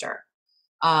faster.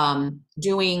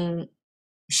 Doing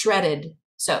shredded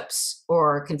soaps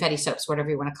or confetti soaps, whatever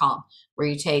you want to call them, where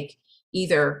you take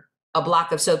either a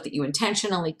block of soap that you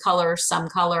intentionally color some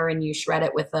color and you shred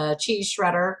it with a cheese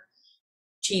shredder,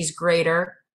 cheese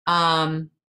grater,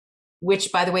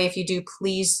 which, by the way, if you do,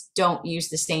 please don't use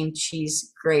the same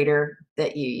cheese grater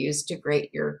that you use to grate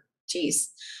your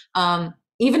cheese.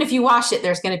 Even if you wash it,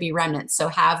 there's going to be remnants. So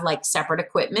have like separate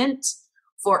equipment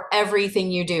for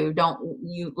everything you do. Don't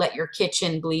you let your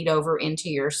kitchen bleed over into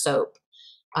your soap.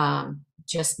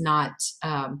 Just not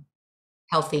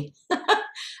healthy.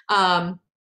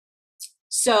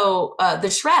 So the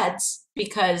shreds,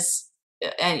 because,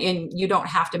 and you don't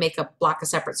have to make a block of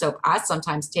separate soap. I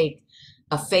sometimes take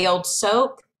a failed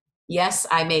soap. Yes,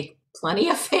 I make plenty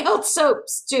of failed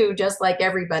soaps too, just like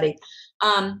everybody.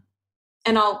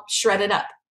 And I'll shred it up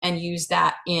and use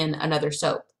that in another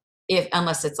soap,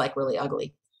 unless it's like really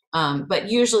ugly.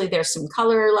 But usually there's some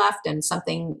color left and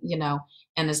something, you know,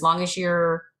 and as long as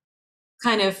you're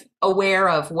kind of aware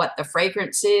of what the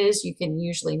fragrance is, you can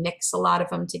usually mix a lot of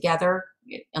them together,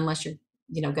 unless you're,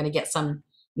 you know, going to get some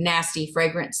nasty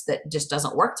fragrance that just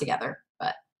doesn't work together.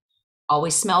 But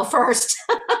always smell first.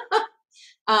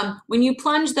 When you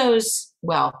plunge those,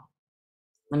 well,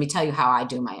 let me tell you how I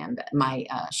do my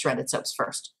shredded soaps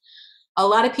first. A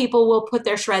lot of people will put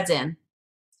their shreds in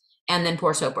and then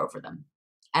pour soap over them.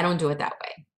 I don't do it that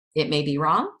way. It may be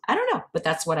wrong. I don't know, but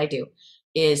that's what I do.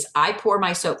 Is I pour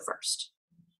my soap first,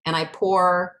 and I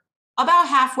pour about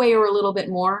halfway or a little bit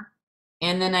more,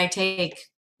 and then I take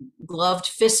gloved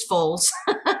fistfuls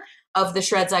of the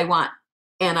shreds I want,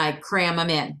 and I cram them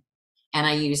in, and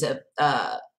I use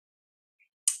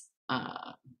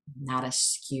not a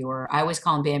skewer. I always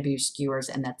call them bamboo skewers,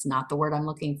 and that's not the word I'm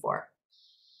looking for.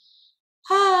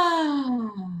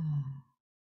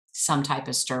 some type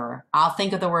of stirrer. I'll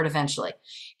think of the word eventually.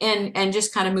 And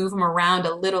just kind of move them around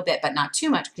a little bit, but not too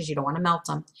much because you don't want to melt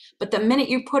them. But the minute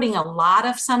you're putting a lot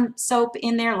of some soap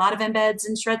in there, a lot of embeds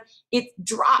and shreds, it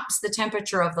drops the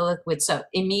temperature of the liquid soap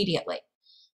immediately.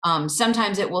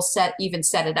 Sometimes it will even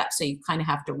set it up, so you kind of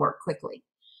have to work quickly.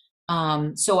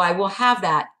 So I will have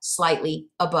that slightly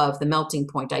above the melting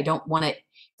point. I don't want it,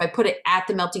 if I put it at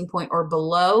the melting point or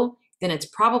below, then it's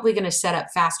probably going to set up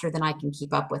faster than I can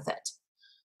keep up with it.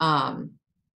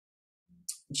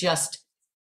 Just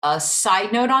a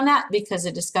side note on that, because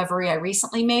a discovery I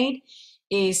recently made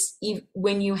is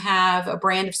when you have a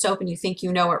brand of soap and you think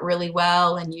you know it really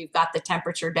well and you've got the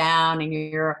temperature down and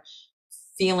you're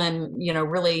feeling,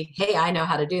 really, hey, I know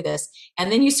how to do this.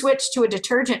 And then you switch to a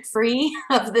detergent free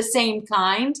of the same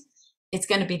kind, it's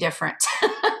going to be different.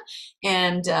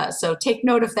 And so take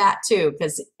note of that too,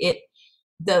 because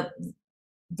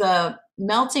the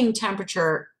melting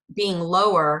temperature being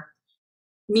lower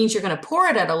means you're going to pour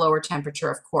it at a lower temperature,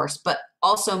 of course, but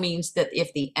also means that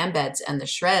if the embeds and the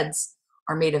shreds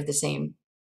are made of the same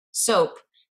soap,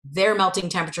 their melting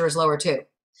temperature is lower too.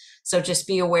 So just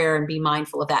be aware and be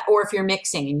mindful of that. Or if you're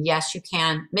mixing, and yes, you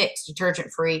can mix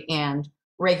detergent free and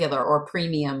regular or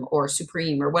premium or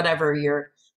supreme or whatever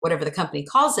the company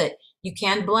calls it, you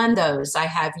can blend those. I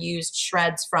have used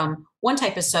shreds from one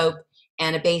type of soap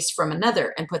and a base from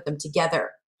another and put them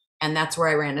together. And that's where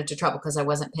I ran into trouble because I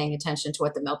wasn't paying attention to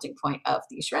what the melting point of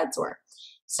these shreds were.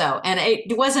 So, and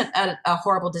it wasn't a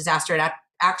horrible disaster. It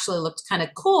actually looked kind of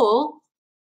cool,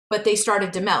 but they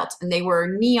started to melt and they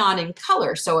were neon in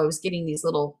color. So I was getting these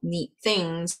little neat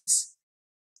things,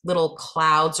 little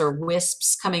clouds or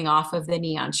wisps coming off of the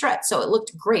neon shred. So it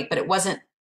looked great, but it wasn't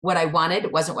what I wanted.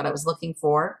 It wasn't what I was looking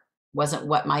for. It wasn't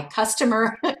what my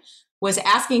customer was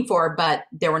asking for, but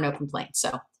there were no complaints.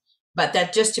 So, but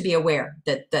that just to be aware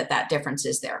that difference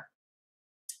is there.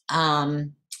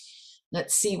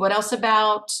 Let's see, what else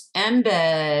about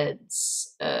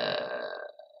embeds?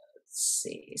 Let's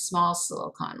see, small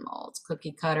silicone molds,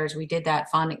 cookie cutters. We did that,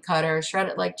 fondant cutter, shred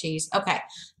it like cheese. Okay,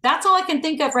 that's all I can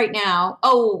think of right now.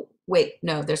 Oh, wait,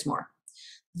 no, there's more.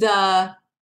 The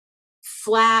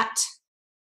flat,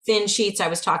 thin sheets I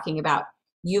was talking about,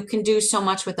 you can do so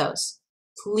much with those.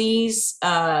 Please,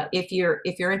 if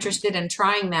you're interested in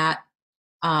trying that,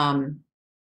 I'll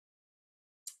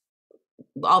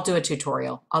do a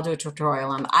tutorial.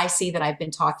 I see that I've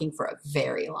been talking for a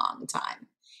very long time.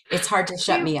 It's hard to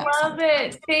shut me up. I love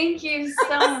it. Thank you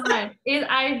so much.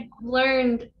 I've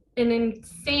learned an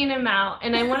insane amount,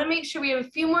 and I want to make sure we have a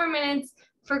few more minutes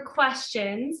for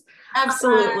questions.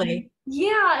 Absolutely.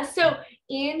 Yeah. So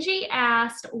Angie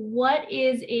asked, what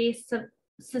is a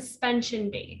suspension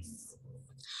base?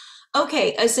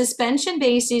 Okay, a suspension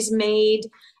base is made,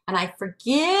 and I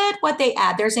forget what they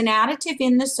add. There's an additive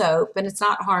in the soap, and it's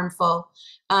not harmful,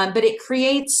 but it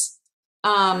creates,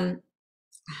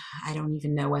 I don't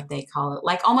even know what they call it,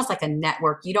 like almost like a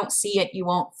network. You don't see it, you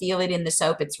won't feel it in the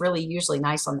soap. It's really usually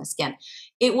nice on the skin.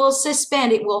 It will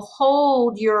suspend, it will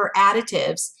hold your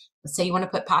additives. Let's say you want to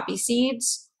put poppy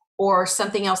seeds or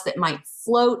something else that might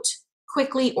float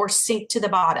quickly or sink to the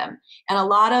bottom. And a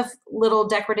lot of little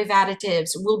decorative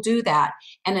additives will do that.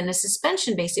 And in a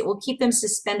suspension base, it will keep them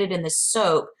suspended in the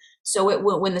soap. So it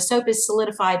will, when the soap is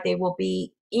solidified, they will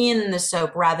be in the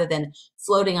soap rather than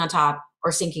floating on top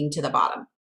or sinking to the bottom.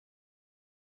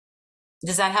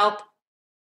 Does that help?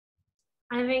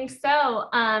 I think so.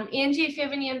 Angie, if you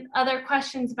have any other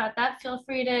questions about that, feel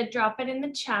free to drop it in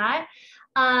the chat.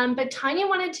 But Tanya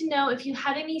wanted to know if you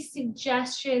had any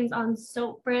suggestions on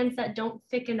soap brands that don't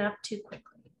thicken up too quickly.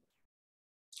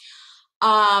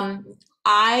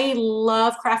 I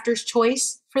love Crafter's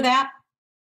Choice for that.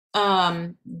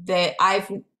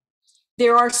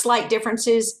 There are slight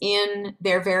differences in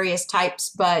their various types,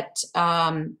 but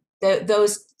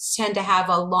those tend to have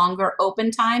a longer open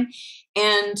time,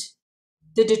 and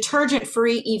the detergent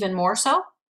free even more so.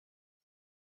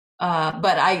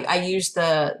 But I use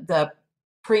the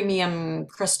premium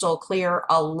crystal clear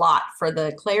a lot for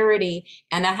the clarity,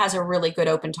 and that has a really good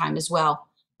open time as well.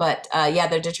 But yeah,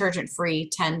 the detergent free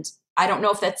I don't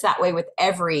know if that's that way with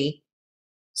every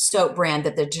soap brand,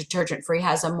 that the detergent free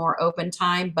has a more open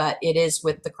time, but it is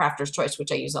with the Crafter's Choice,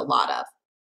 which I use a lot of.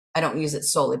 I don't use it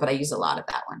solely, but I use a lot of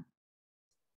that one.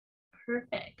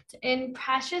 Perfect. And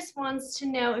Precious wants to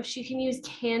know if she can use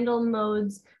candle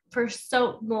modes for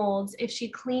soap molds if she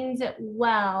cleans it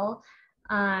well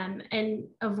and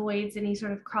avoids any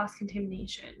sort of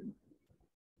cross-contamination.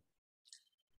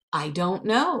 I don't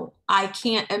know. I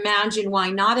can't imagine why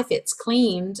not if it's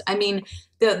cleaned. I mean,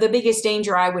 the biggest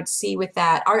danger I would see with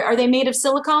that, are they made of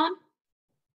silicone?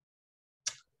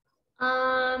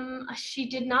 She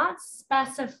did not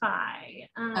specify.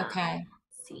 Okay.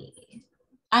 Let's see.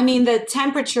 I mean, the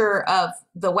temperature of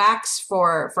the wax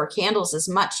for candles is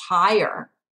much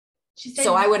higher. She said,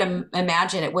 So I would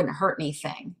imagine it wouldn't hurt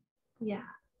anything. yeah.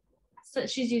 So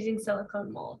she's using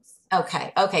silicone molds.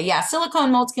 Okay. Okay. Yeah.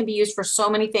 Silicone molds can be used for so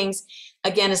many things.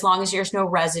 Again, as long as there's no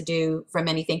residue from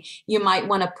anything, you might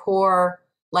want to pour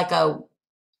like a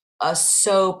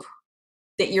soap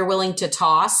that you're willing to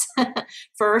toss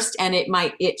first, and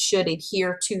it should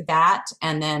adhere to that,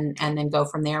 and then go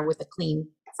from there with a clean,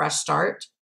 fresh start.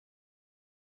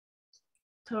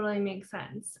 Totally makes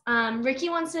sense. Ricky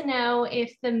wants to know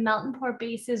if the melt and pour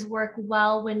bases work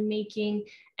well when making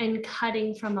and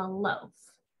cutting from a loaf.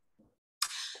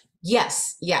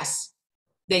 Yes, yes,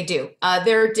 they do.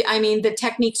 I mean, the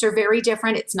techniques are very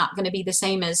different. It's not going to be the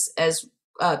same as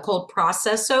cold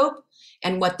process soap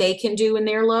and what they can do in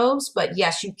their loaves. But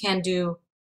yes, you can do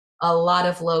a lot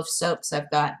of loaf soaps.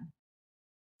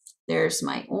 There's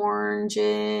my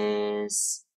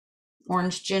oranges,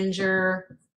 orange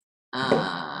ginger.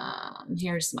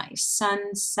 Here's my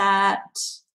sunset.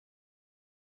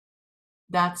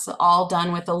 That's all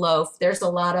done with a loaf. There's a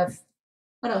lot of,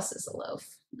 what else is a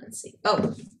loaf? Let's see.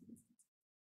 Oh,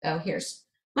 here's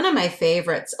one of my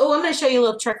favorites. Oh, I'm going to show you a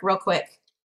little trick real quick.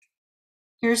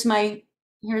 Here's my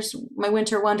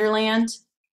winter wonderland.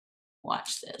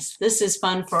 Watch this. This is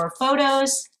fun for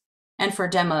photos and for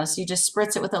demos. You just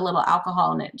spritz it with a little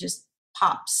alcohol and it just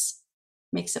pops.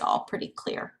 Makes it all pretty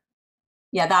clear.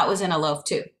 Yeah, that was in a loaf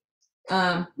too.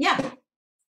 Yeah.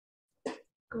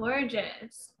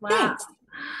 Gorgeous. Wow. Thanks.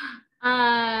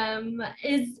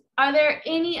 Are there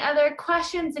any other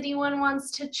questions anyone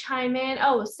wants to chime in?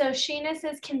 Oh, so Sheena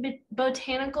says, can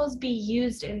botanicals be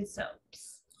used in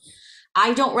soaps?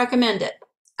 I don't recommend it.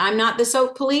 I'm not the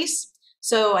soap police,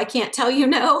 so I can't tell you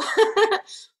no.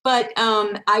 But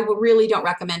I really don't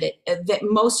recommend it. That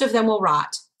most of them will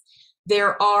rot.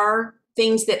 There are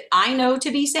things that I know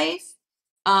to be safe,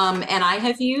 and I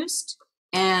have used,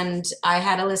 and I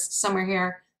had a list somewhere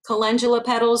here. Calendula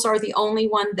petals are the only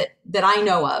one that I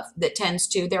know of that tends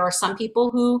to. There are some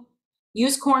people who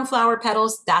use cornflower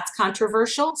petals. That's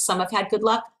controversial. Some have had good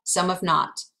luck, some have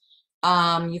not.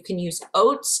 You can use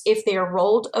oats if they are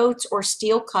rolled oats or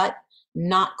steel cut,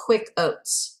 not quick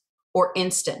oats or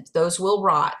instant. Those will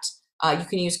rot. You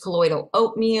can use colloidal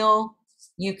oatmeal.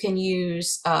 You can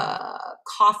use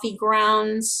coffee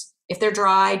grounds. If they're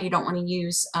dried, you don't want to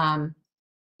use,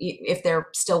 if they're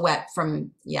still wet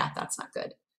from, yeah, that's not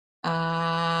good.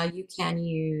 You can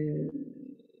use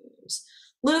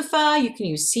loofah. You can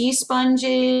use sea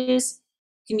sponges.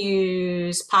 You can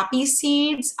use poppy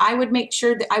seeds. I would make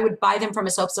sure that I would buy them from a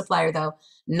soap supplier, though,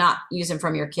 not use them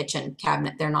from your kitchen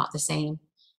cabinet. They're not the same.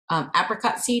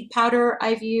 Apricot seed powder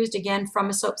I've used, again, from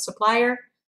a soap supplier.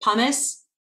 Pumice,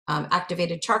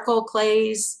 activated charcoal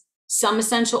clays, some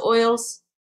essential oils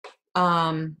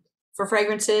for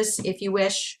fragrances if you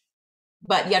wish.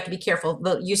 But you have to be careful.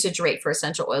 The usage rate for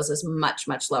essential oils is much,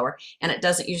 much lower, and it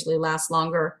doesn't usually last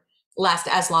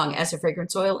as long as a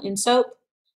fragrance oil in soap.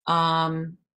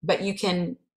 But you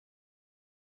can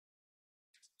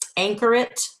anchor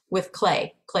it with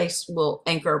clay. Clay will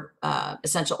anchor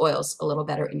essential oils a little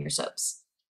better in your soaps.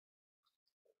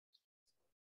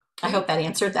 I hope that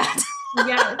answered that.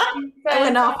 Yes. I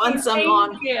went off on some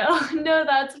long. Thank you. No,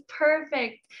 that's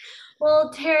perfect.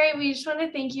 Well, Terry, we just want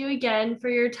to thank you again for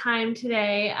your time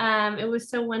today. It was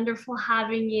so wonderful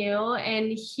having you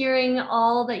and hearing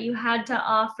all that you had to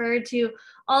offer to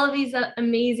all of these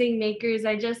amazing makers.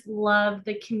 I just love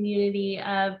the community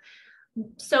of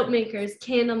soap makers,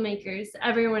 candle makers.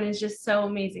 Everyone is just so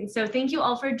amazing. So thank you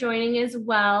all for joining as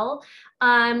well.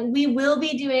 We will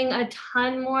be doing a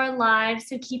ton more live,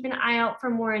 so keep an eye out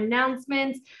for more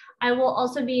announcements. I will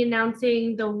also be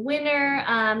announcing the winner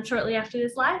shortly after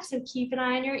this live, so keep an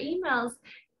eye on your emails.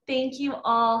 Thank you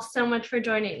all so much for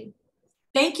joining.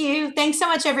 Thank you. Thanks so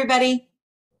much, everybody.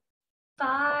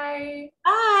 Bye.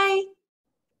 Bye.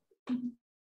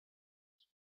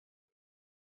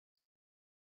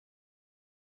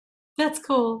 That's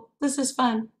cool. This is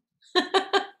fun.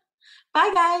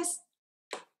 Bye, guys.